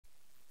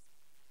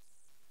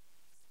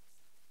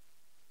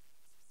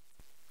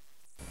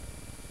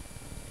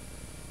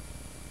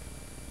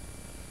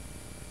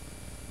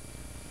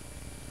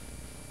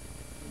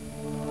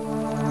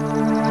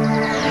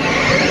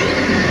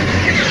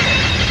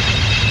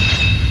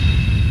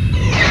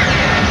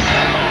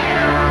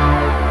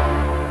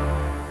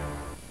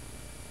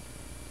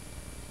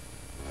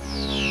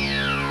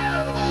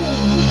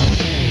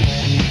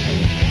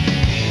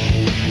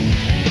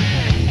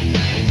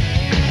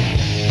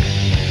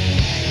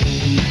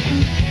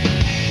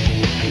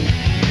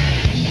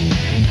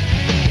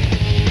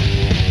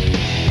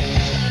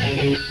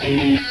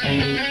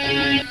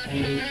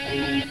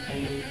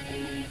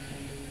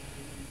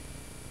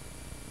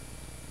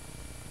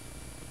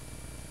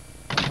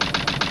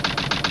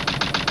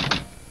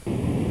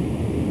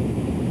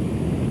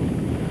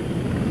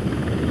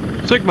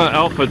Sigma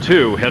Alpha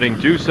 2 heading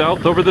due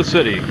south over the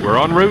city. We're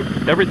en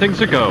route.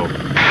 Everything's a go.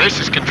 This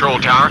is Control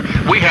Tower.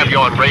 We have you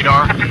on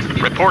radar.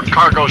 Report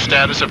cargo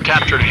status of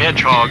captured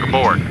Hedgehog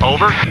aboard.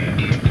 Over.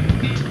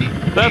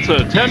 That's a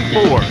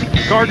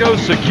 10-4. Cargo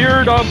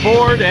secured on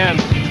board and...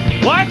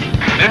 What? The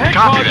Didn't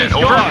copy Hedgehog that. is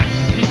Over. gone.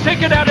 He's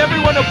taken out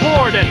everyone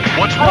aboard and...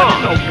 What's What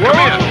wrong? in the Come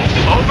world?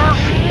 in. Over.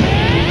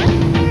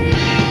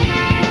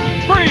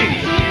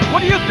 Freeze!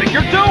 What do you think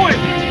you're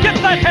doing? Get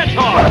that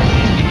Hedgehog!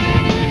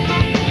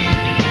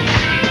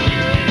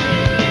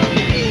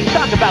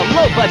 Talk about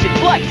low-budget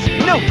flights,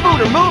 no food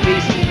or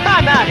movies.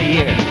 I'm out of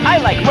here. I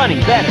like running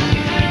better.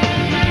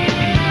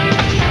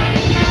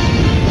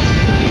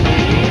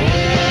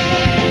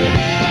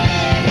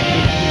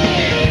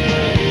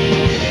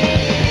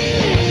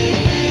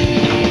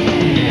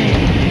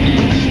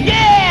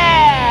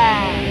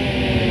 Yeah!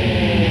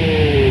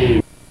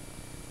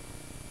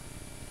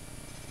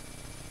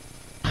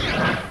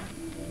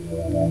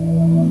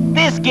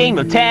 This game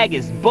of tag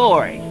is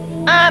boring.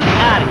 I'm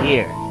out of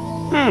here.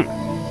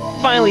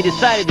 Finally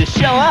decided to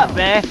show up,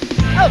 eh?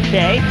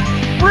 Okay,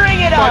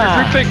 bring it on!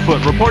 Fighter 3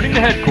 Bigfoot reporting to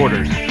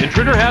headquarters.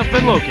 Intruder has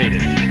been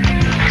located.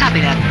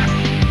 Copy that.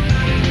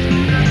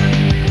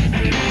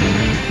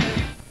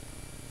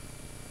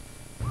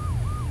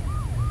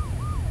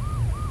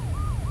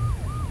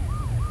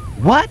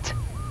 What?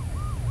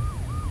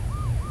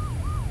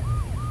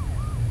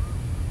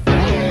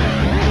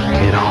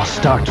 It all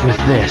starts with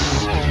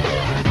this.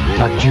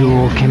 A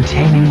jewel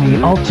containing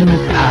the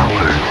ultimate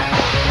power.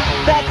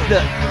 That's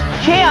the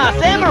Chaos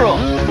Emerald!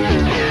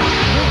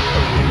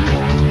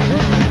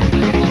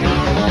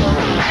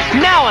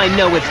 Now I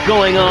know what's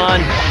going on.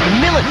 The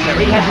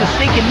military has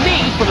mistaken me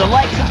for the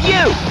likes of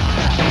you.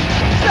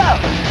 So,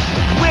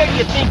 where do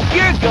you think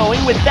you're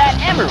going with that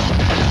emerald?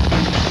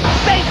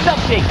 Say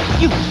something,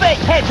 you fake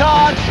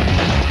hedgehog!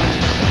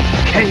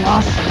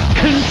 Chaos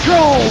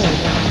control!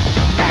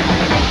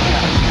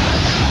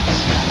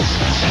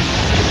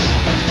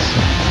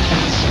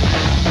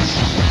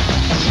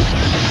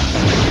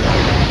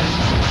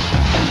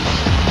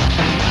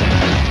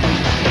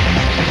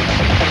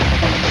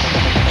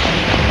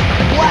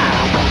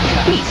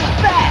 He's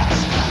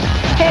fast!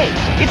 Hey,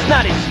 it's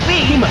not his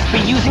speed. He must be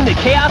using the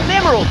Chaos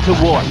Emerald to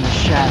warp.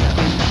 Shadow.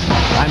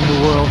 I'm the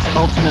world's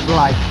ultimate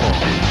life form.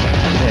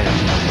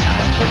 There's no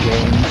time for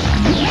games.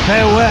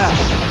 Farewell!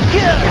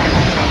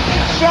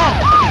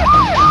 Shadow!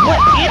 What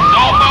is...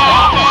 Don't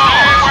move!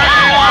 Stay where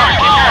you are!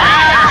 Keep your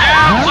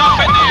hands up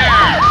in the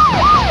air!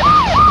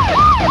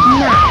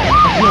 Not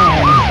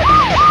again!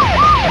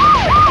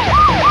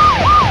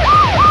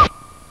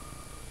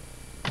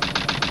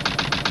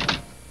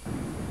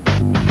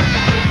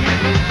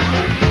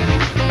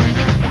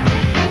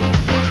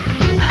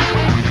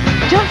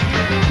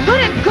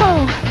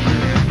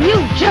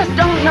 Just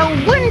don't know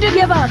when to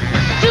give up,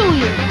 do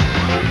you?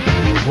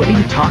 What are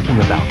you talking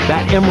about?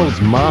 That emerald's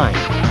mine.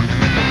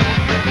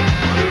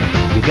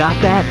 You got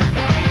that?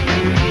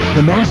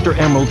 The Master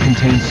Emerald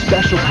contains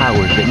special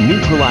powers that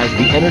neutralize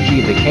the energy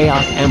of the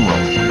Chaos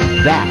Emerald.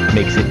 That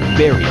makes it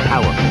very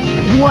powerful.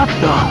 What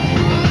the?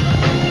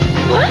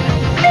 What?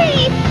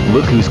 Thief!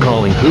 Look who's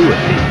calling who a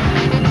thief.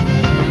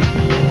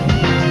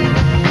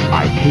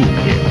 I came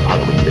here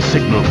following the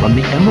signal from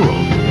the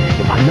Emerald.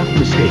 If I'm not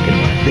mistaken,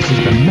 this is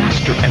the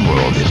Master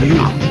Emerald, is it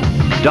not?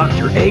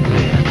 Dr.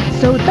 Eggman.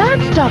 So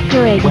that's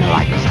Dr. Eggman. Well,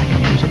 I guess I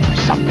can use it for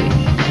something.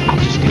 I'll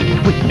just take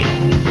it with me.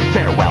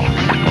 Farewell,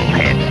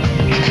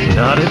 knucklehead.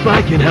 Not if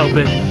I can help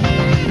it.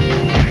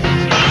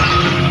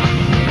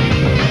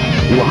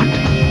 What?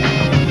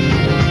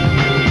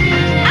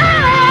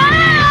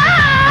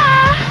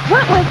 Ah!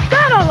 What was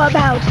that all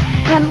about?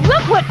 And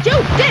look what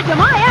you did to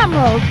my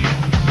emerald!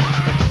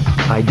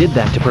 I did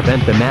that to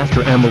prevent the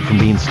Master Emerald from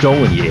being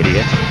stolen, you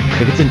idiot.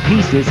 If it's in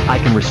pieces, I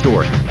can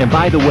restore it. And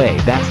by the way,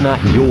 that's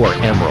not your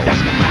emerald.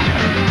 Doesn't matter.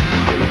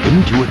 I'll look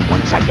into it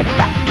once I get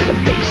back to the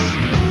base.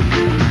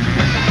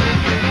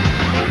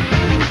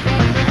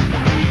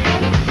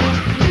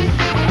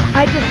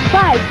 I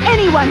despise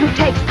anyone who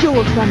takes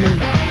jewels from me.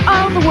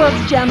 All the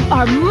world's gems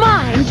are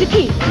mine to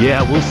keep.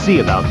 Yeah, we'll see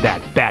about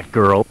that,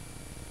 Batgirl.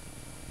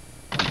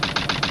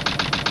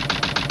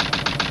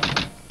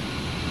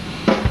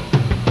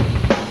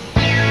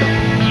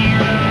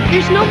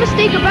 There's no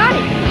mistake about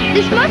it.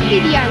 This must be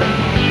the island.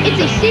 It's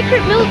a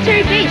secret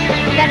military base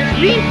that is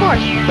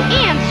reinforced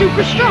and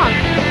super strong.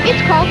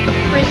 It's called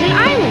Prison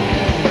Island.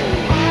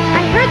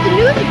 I heard the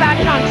news about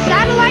it on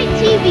satellite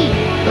TV.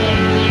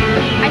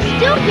 I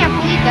still can't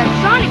believe that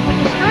Sonic would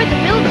destroy the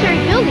military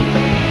building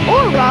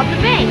or rob the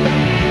bank.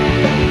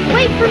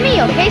 Wait for me,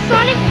 okay,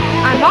 Sonic?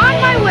 I'm on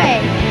my way.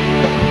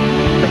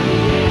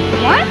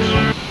 What?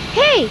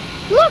 Hey,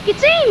 look,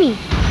 it's Amy.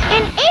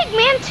 And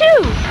Eggman,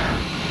 too.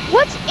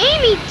 What's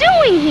Amy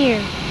doing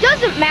here?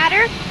 Doesn't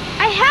matter.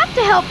 I have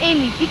to help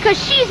Amy because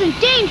she's in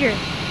danger.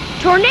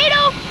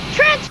 Tornado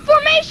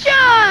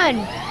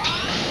transformation!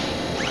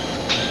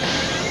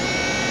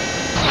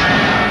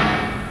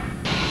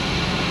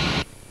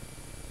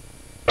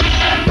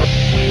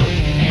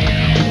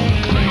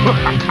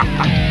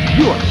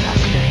 You're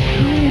just a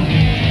noob.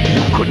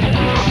 You couldn't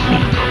keep from me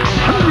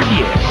for 100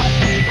 years.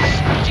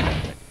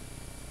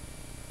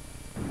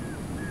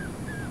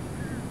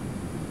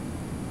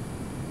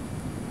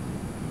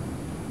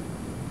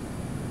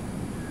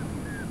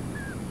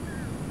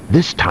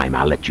 This time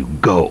I'll let you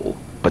go,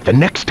 but the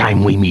next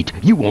time we meet,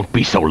 you won't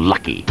be so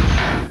lucky.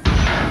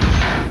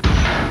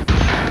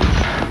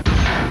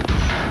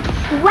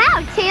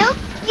 Wow, Tails,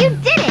 you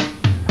did it!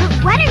 But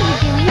what are you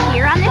doing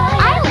here on this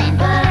island?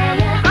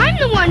 I'm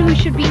the one who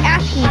should be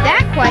asking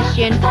that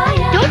question.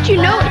 Don't you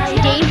know it's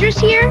dangerous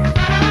here?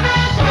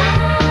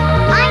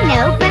 I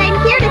know, but I'm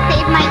here to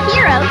save my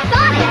hero,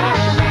 Sonic.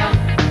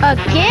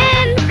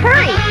 Again?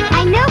 Hurry!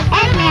 I know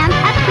Eggman's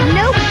up to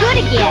no good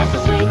again.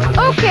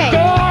 Okay,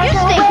 you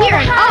stay here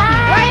and I'll be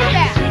right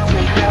back.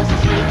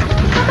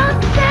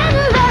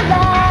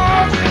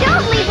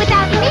 Don't leave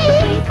without me!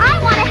 I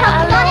want to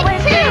help Sonic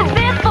too!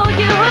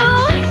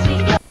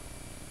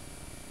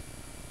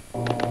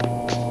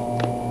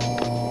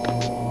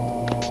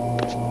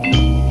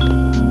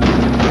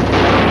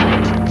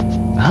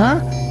 Huh?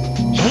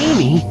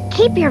 Amy?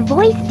 Keep your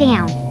voice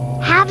down.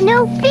 Have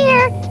no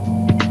fear.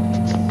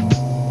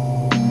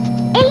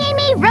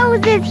 Amy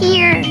Rose is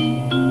here.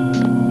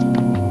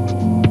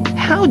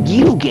 How'd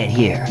you get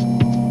here?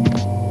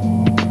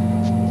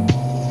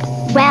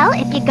 Well,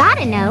 if you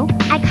gotta know,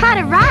 I caught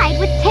a ride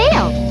with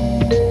Tails.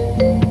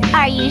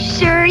 Are you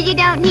sure you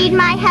don't need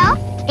my help?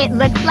 It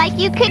looks like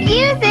you could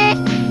use it.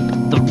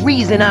 The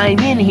reason I'm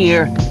in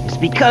here is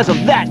because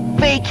of that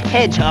fake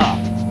hedgehog.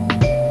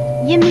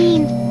 You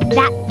mean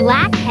that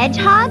black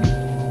hedgehog?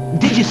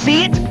 Did you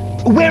see it?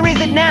 Where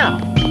is it now?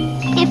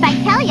 If I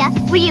tell you,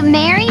 will you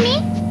marry me?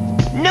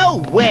 No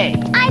way!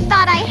 I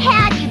thought I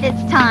had you this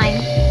time.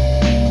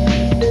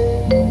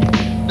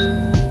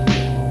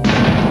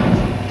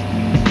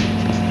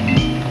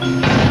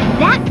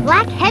 That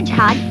black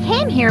hedgehog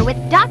came here with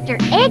Dr.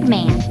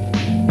 Eggman.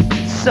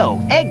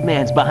 So,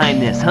 Eggman's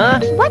behind this, huh?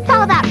 What's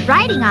all that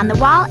writing on the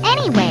wall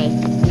anyway?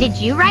 Did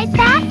you write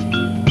that?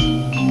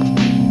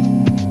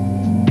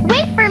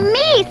 Wait for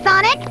me,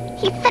 Sonic!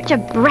 He's such a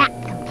brat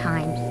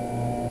sometimes.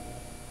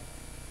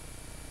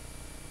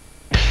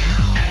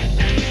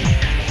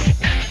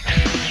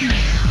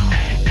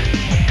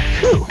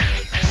 Phew.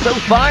 So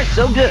far,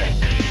 so good.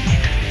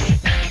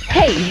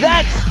 Hey,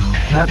 that's...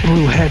 That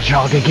blue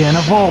hedgehog again,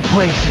 of all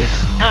places.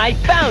 I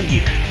found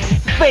you!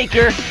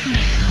 Faker!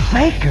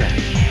 Faker?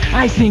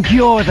 I think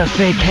you're the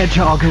fake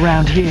hedgehog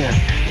around here.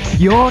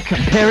 You're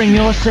comparing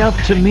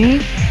yourself to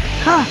me?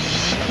 Huh?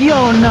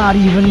 You're not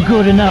even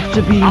good enough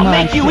to be I'll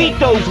my make you eat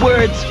those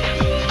words!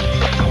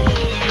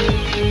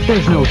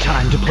 There's no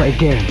time to play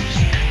games.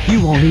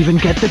 You won't even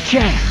get the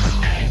chance.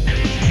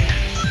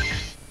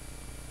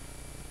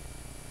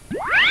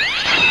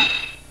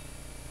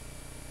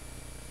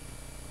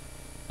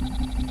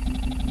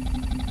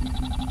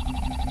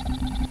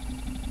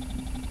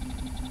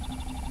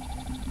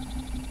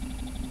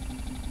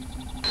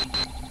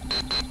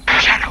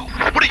 Shadow,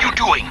 what are you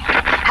doing?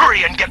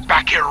 Hurry and get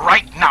back here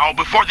right now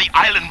before the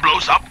island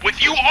blows up with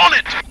you on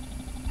it!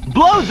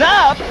 Blows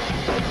up?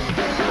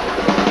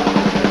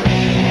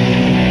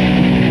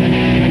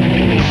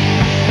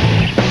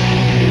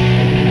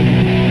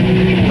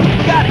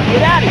 Gotta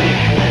get out of here!